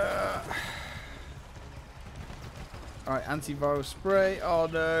 Alright, antiviral spray. Oh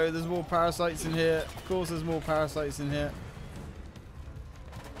no, there's more parasites in here. Of course there's more parasites in here.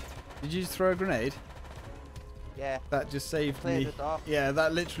 Did you just throw a grenade? Yeah. That just saved Cleared me. the door. Yeah,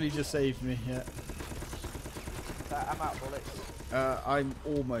 that literally just saved me. Yeah. I'm out of bullets. I'm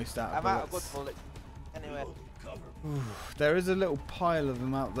almost out of I'm bullets. out of good bullets. Anyway. There is a little pile of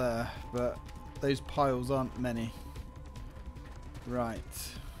them out there, but those piles aren't many. Right.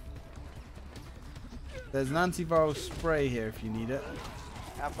 There's an antiviral spray here if you need it.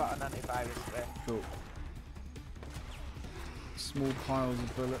 I've got an antivirus spray. Cool. Small piles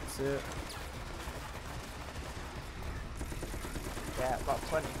of bullets here. Yeah, I've got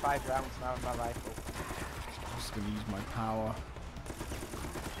 25 rounds now in my rifle. I'm just going to use my power.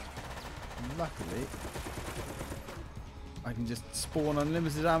 Luckily, I can just spawn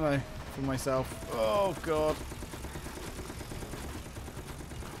unlimited ammo for myself. Oh god.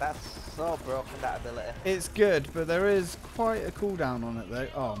 That's so broken, that ability. It's good, but there is quite a cooldown on it though.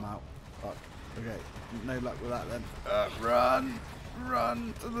 Oh, I'm out. Fuck. Okay, no luck with that then. Run!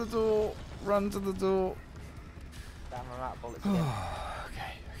 Run to the door! Run to the door! Damn, I'm out of bullets again.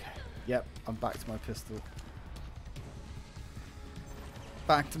 Okay. Yep, I'm back to my pistol.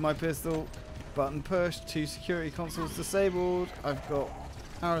 Back to my pistol. Button pushed. 2 security consoles disabled. I've got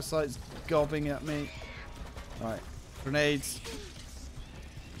parasites gobbing at me. Right, grenades.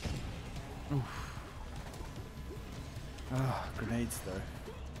 Oof. Ah, grenades though.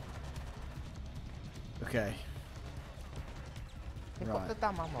 Okay. Pick up the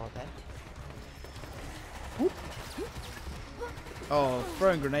damn ammo then. Whoop. Oh,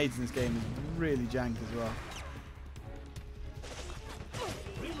 throwing grenades in this game is really jank as well.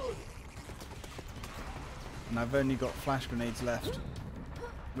 And I've only got flash grenades left,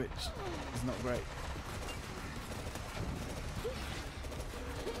 which is not great.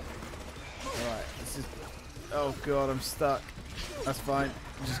 Alright, this is... Oh god, I'm stuck. That's fine.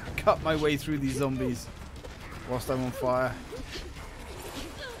 Just cut my way through these zombies whilst I'm on fire.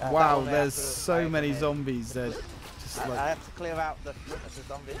 Wow, there's so many zombies. They're just I like... have to clear out the front of the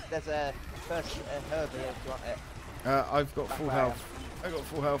zombies. There's a first herb here if you want it. I've got full health. I got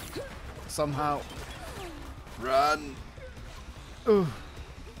full health. Somehow. Run! Ooh.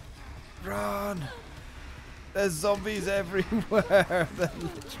 Run! There's zombies everywhere. They're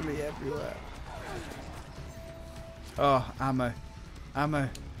literally everywhere. Oh, ammo. Ammo.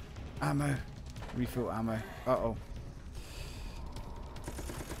 Ammo. Refill ammo. Uh-oh.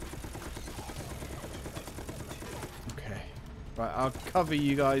 Okay. Right, I'll cover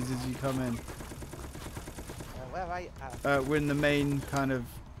you guys as you come in. Where are you? We're in the main kind of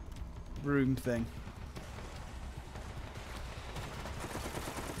room thing.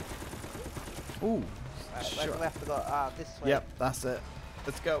 Ooh. Where do we have to go? Ah, this way. Yep, that's it.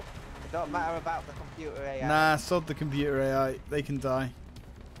 Let's go. It don't matter about the computer AI. Nah, sod the computer AI. They can die.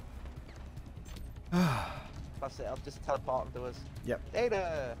 That's it, I'll just teleport them to us. Yep.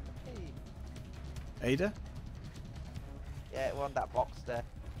 Ada! Hey. Ada? Yeah, we're on that box there.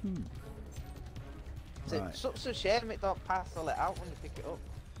 Right. It's such a shame it don't parcel it out when you pick it up.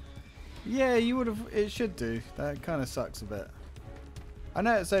 Yeah, you would have. It should do. That kind of sucks a bit. I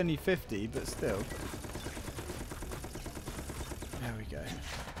know it's only 50, but still. There we go.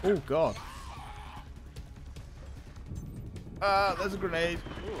 Oh god. Ah, there's a grenade.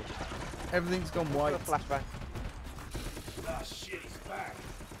 Everything's gone white. Flashbang. Ah, shit, he's back.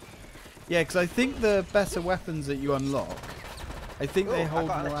 Yeah, because I think the better weapons that you unlock, I think they hold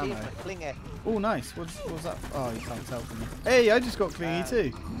I got more an ammo. achievement, Clinger. Oh, nice. What's that? Oh, you can't tell from me. Hey, I just got clingy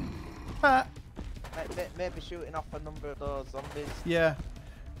too. Ha! Maybe shooting off a number of those zombies. Yeah,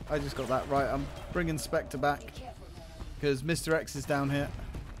 I just got that right. I'm bringing Spectre back because Mr. X is down here.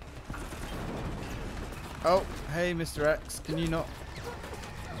 Oh, hey, Mr. X, can you not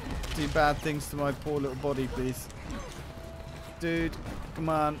do bad things to my poor little body, please? Dude, come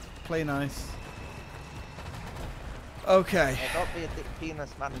on, play nice. Okay. Yeah, don't be a dick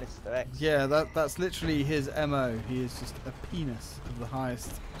penis man, Mr. X. Yeah, that's literally his MO. He is just a penis of the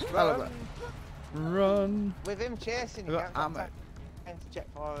highest caliber. Run. With him chasing, you We've can't got ammo. time to check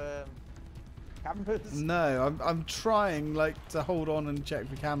for cameras. No, I'm trying like to hold on and check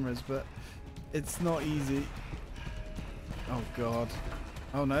for cameras, but it's not easy. Oh god.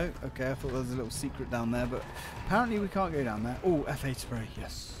 Oh no. Okay, I thought there was a little secret down there, but apparently we can't go down there. Oh, F8 spray.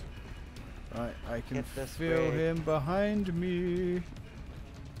 Yes. Right, I can Get the feel spray. him behind me.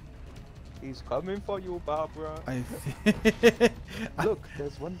 He's coming for you, Barbara. I Look,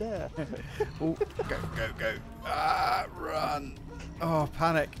 there's one there. Oh, go. Ah, run. Oh,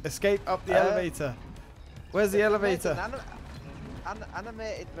 panic. Escape up the elevator. Where's the elevator?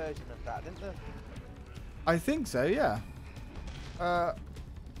 animated version of that, didn't there? I think so, yeah.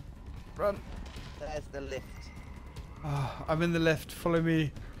 Run. There's the lift. Oh, I'm in the lift. Follow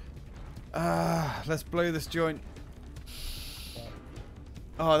me. Let's blow this joint.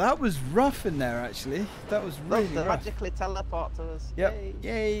 Oh, that was rough in there, actually. That was really Look, they rough. magically teleport to us. Yep. Yay.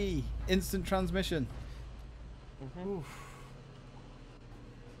 Yay. Instant transmission. Mhm.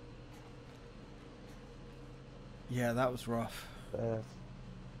 Yeah, that was rough.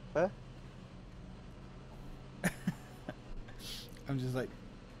 Huh? I'm just like,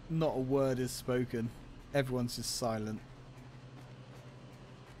 not a word is spoken. Everyone's just silent.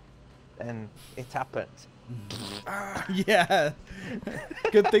 And it happened. Yeah.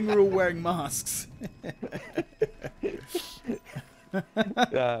 Good thing we're all wearing masks.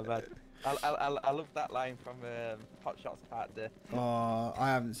 Yeah, man. I love that line from Hot Shots Part Day. Oh, I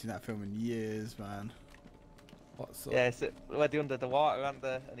haven't seen that film in years, man. What's up? Yeah, it's where they're under the water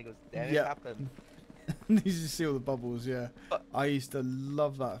and he goes, "Then it Yep. happened." You just see all the bubbles, yeah. But- I used to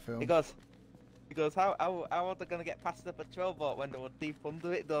love that film. He goes, how are they gonna get past the patrol boat when they were deep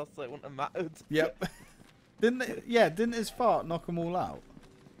under it though, so it wouldn't have mattered. Yep. Didn't his fart knock them all out?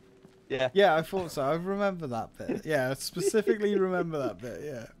 Yeah. Yeah, I thought so. I remember that bit. Yeah, I specifically remember that bit.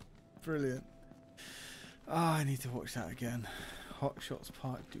 Yeah. Brilliant. Oh, I need to watch that again. Hot Shots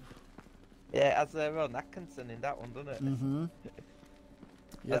Part 2. Yeah, as Ron Atkinson in that one, doesn't it? Mm-hmm.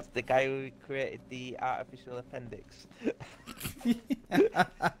 That's the guy who created the artificial appendix.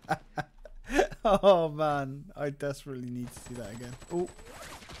 Oh man, I desperately need to see that again.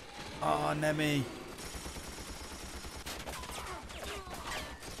 Oh, Nemi.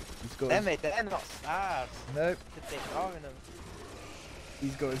 He's got They're not stars. Nope. Just ignoring them.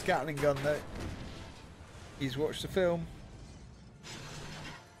 He's got his Gatling gun though. He's watched the film.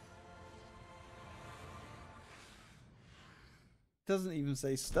 Doesn't even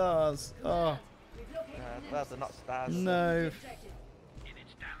say stars. Oh Well, they're not stars. no. In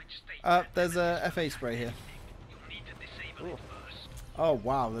its damaged state, There's a FA spray here. you'll need to disable it first. Oh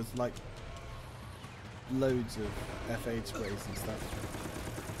wow, there's like loads of FA sprays and stuff.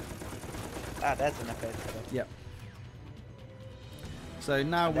 There's an effect. Yep. So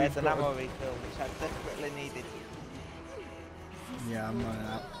now There's we've an got. ammo refill, which I desperately needed. Yeah, I'm running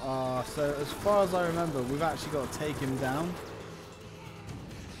out. So as far as I remember, we've actually got to take him down.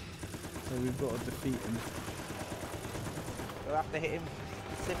 So we've got to defeat him. We'll have to hit him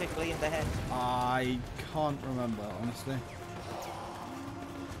specifically in the head. I can't remember, honestly.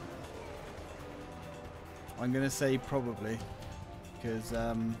 I'm gonna say probably, because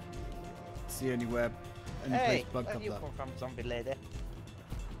it's the only place Hey, blood where comes you up. come from, zombie lady?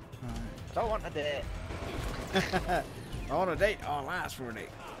 Right. Don't want a date. I want a date. I'll ask for a date.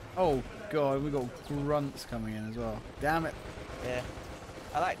 Oh god, we got grunts coming in as well. Damn it. Yeah.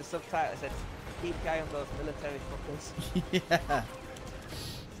 I like the subtitle. It says, "Keep an eye on those military fuckers." Yeah.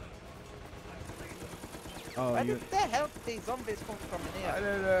 Oh, Where you. the hell did these zombies come from in I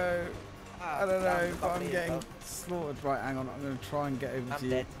here? don't know. I don't know, damn, but I'm zombie getting as slaughtered. Right, hang on. I'm going to try and get over well. to I'm you.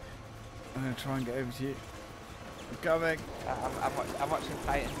 dead. I'm going to try and get over to you. I'm coming. I'm watching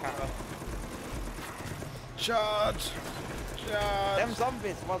Titan camera. Charge! Charge! Them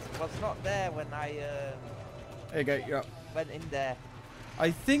zombies was not there when I There you go. You're up. went in there. I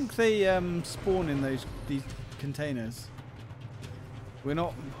think they spawn in these containers. We're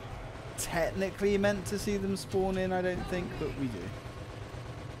not technically meant to see them spawn in, I don't think, but we do.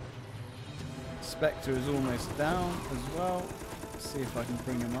 Spectre is almost down as well. Let's see if I can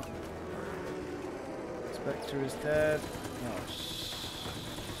bring him up. Spectre is dead. Oh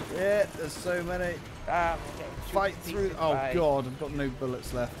shit! There's so many. I'm getting Fight shooting through. pieces Oh by- god, I've got no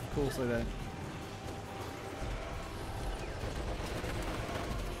bullets left. Of course I don't.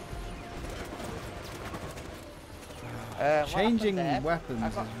 What Changing happened there? weapons I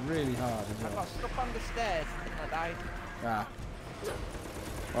got- is really hard as I well. got stuck on the stairs and I died. Ah.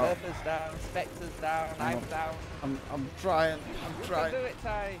 Well, Purple's down, Spectre's down, Hang I'm on. down. I'm trying. I'm You can trying. do it,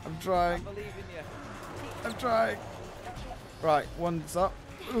 Ty. I'm I trying. believe in you. I'm trying. Right, one's up.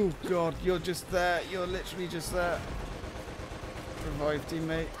 Oh god, you're just there. You're literally just there. Revive,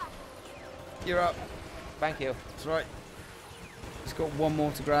 teammate. You're up. Thank you. That's right. Just got one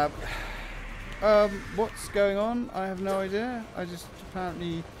more to grab. What's going on? I have no idea. I just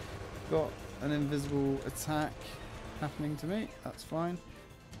apparently got an invisible attack happening to me. That's fine.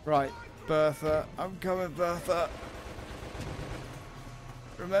 Right, Bertha. I'm coming, Bertha.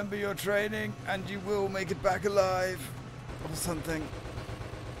 Remember your training and you will make it back alive. Or something.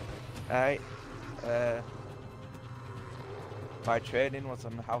 Alright. My training was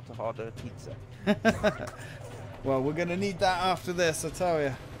on how to order pizza. Well, we're gonna need that after this, I tell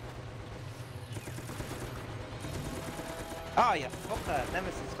you. Oh, you fucker.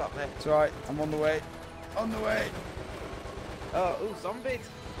 Nemesis got me. It's alright, I'm on the way. On the way. Oh, ooh, zombied.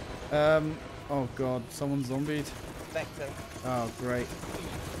 Oh god, someone zombied. Spectre. Oh, great.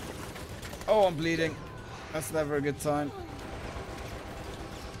 Oh, I'm bleeding. That's never a good sign.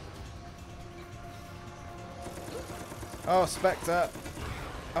 Oh, Spectre.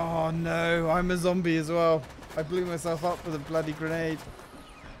 Oh no, I'm a zombie as well. I blew myself up with a bloody grenade.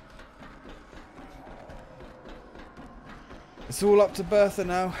 It's all up to Bertha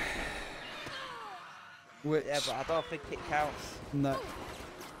now. Which... Yeah, but I don't think it counts. No.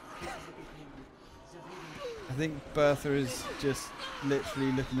 I think Bertha is just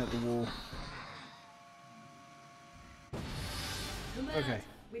literally looking at the wall. Command, Okay.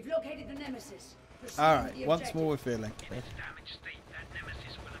 we've located the Nemesis. Proceed Alright, with the once objective. more we're feeling. In its damaged state, that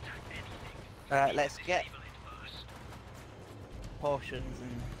Nemesis will attack anything. Alright, let's get Disable it first. potions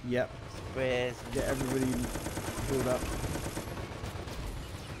and Yep. sprays. Get everybody filled up.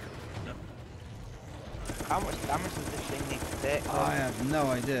 How much damage does this thing need to take? I have no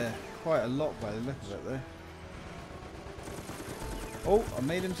idea. Quite a lot by the look of it though. Oh, I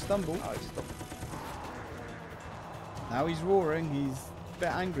made him stumble. Oh, it's stuck. Now he's roaring. He's a bit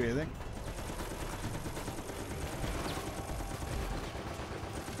angry, I think.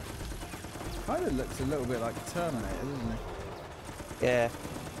 Kind of looks a little bit like Terminator, doesn't he? Yeah.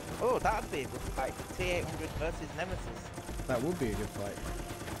 Oh, that'd be a good fight. T800 versus Nemesis. That would be a good fight.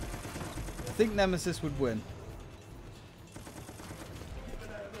 I think Nemesis would win.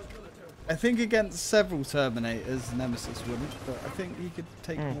 I think against several Terminators, Nemesis wouldn't, but I think he could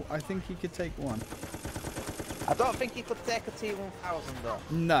take. I think he could take one. I don't think he could take a T1000 though.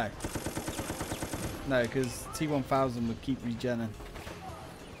 No. No, because T1000 would keep regenning.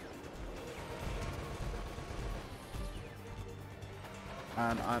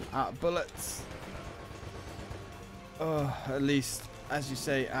 And I'm out of bullets. Oh, at least, as you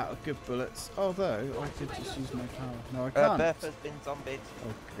say, out of good bullets. Although, I could just use my power. No, I can't. Bertha's been zombied.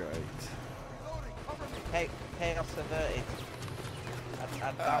 Oh, great. Chaos averted.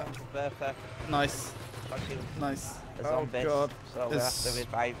 And down Bertha. Nice. But she was Nice. a Oh, zombie. God. So we'll There's have to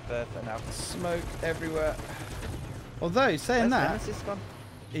revive Bertha now. smoke everywhere. Although, saying Where's that, Nemesis gone?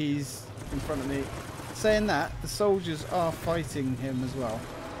 he's in front of me. Saying that, the soldiers are fighting him as well.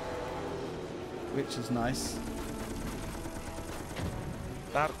 Which is nice.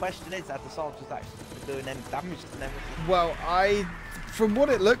 Now the question is, are the soldiers actually doing any damage to Nemesis? Well, from what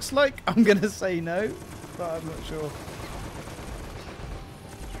it looks like, I'm going to say no. But I'm not sure.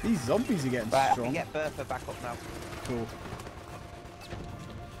 These zombies are getting Right, I strong. can get Bertha back up now. Cool.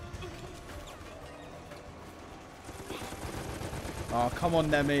 Oh, come on,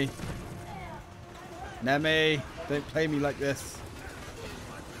 Nemi. Nemi, don't play me like this.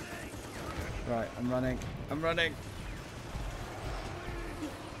 Right, I'm running. I'm running.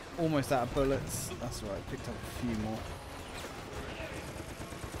 Almost out of bullets. That's right, picked up a few more.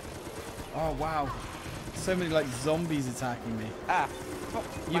 Oh, wow. So many, like, zombies attacking me. Ah, fuck,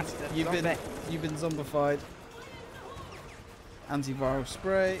 bastard, zombie. You've been zombified. Antiviral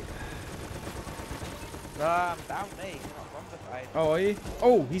spray. No, I'm down, mate. I'm not zombified. Oh, are you?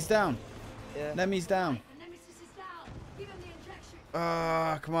 Oh, he's down. Yeah. Nemi's down. The Nemesis is down. Give him the injection.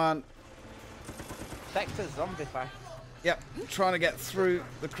 Ah, come on. Spectre's zombified. Yep, trying to get through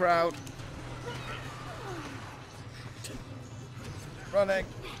the crowd. Running.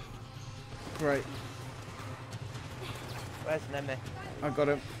 Great. Where's Nemi? I got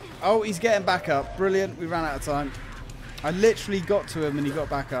him. Oh, he's getting back up. Brilliant. We ran out of time. I literally got to him and he got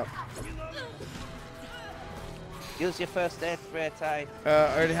back up. Use your first aid spray, Ty. I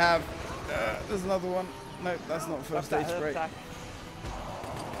already have. There's another one. No, that's not What's first that aid herb spray. Ty?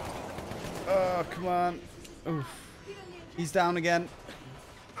 Oh, come on. Oof. He's down again.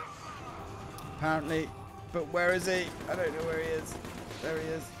 Apparently. But where is he? I don't know where he is. There he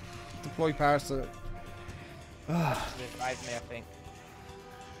is. Deploy parasite. Revive me, I think.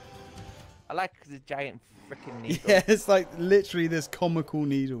 I like the giant freaking needle. Yeah, it's like literally this comical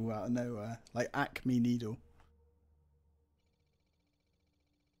needle out of nowhere. Like Acme needle.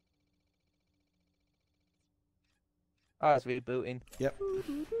 Oh, it's rebooting. Yep.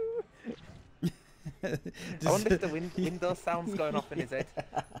 I wonder if the Windows sound's going off in his head.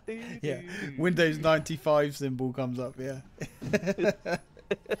 Yeah. Windows 95 symbol comes up, yeah.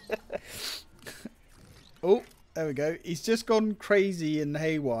 Oh, there we go. He's just gone crazy and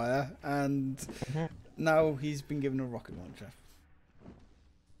haywire and now he's been given a rocket launcher.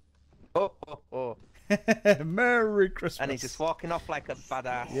 Oh, oh, oh. Merry Christmas. And he's just walking off like a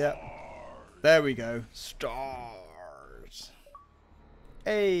badass. Yep. There we go. Stars.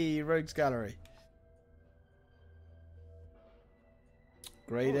 Hey, Rogues Gallery.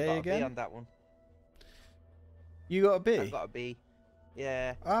 Grade Ooh, A got a B again. on that one. You got a B? I got a B.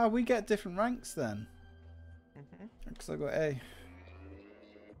 Yeah. Ah, we get different ranks then. Mhm. Because I got A.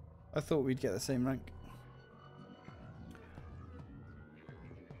 I thought we'd get the same rank.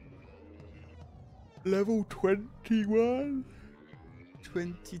 Level 21.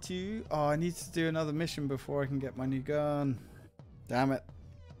 22. Oh, I need to do another mission before I can get my new gun. Damn it.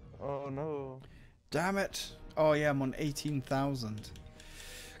 Oh no. Damn it. Oh yeah, I'm on 18,000.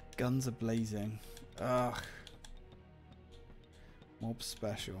 Guns are blazing. Ugh. Mob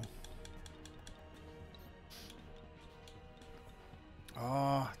special.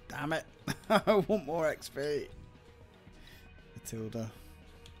 Oh, damn it. I want more XP. Matilda.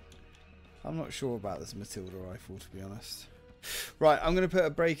 I'm not sure about this Matilda rifle, to be honest. Right, I'm going to put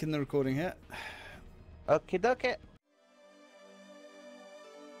a break in the recording here. Okie dokie.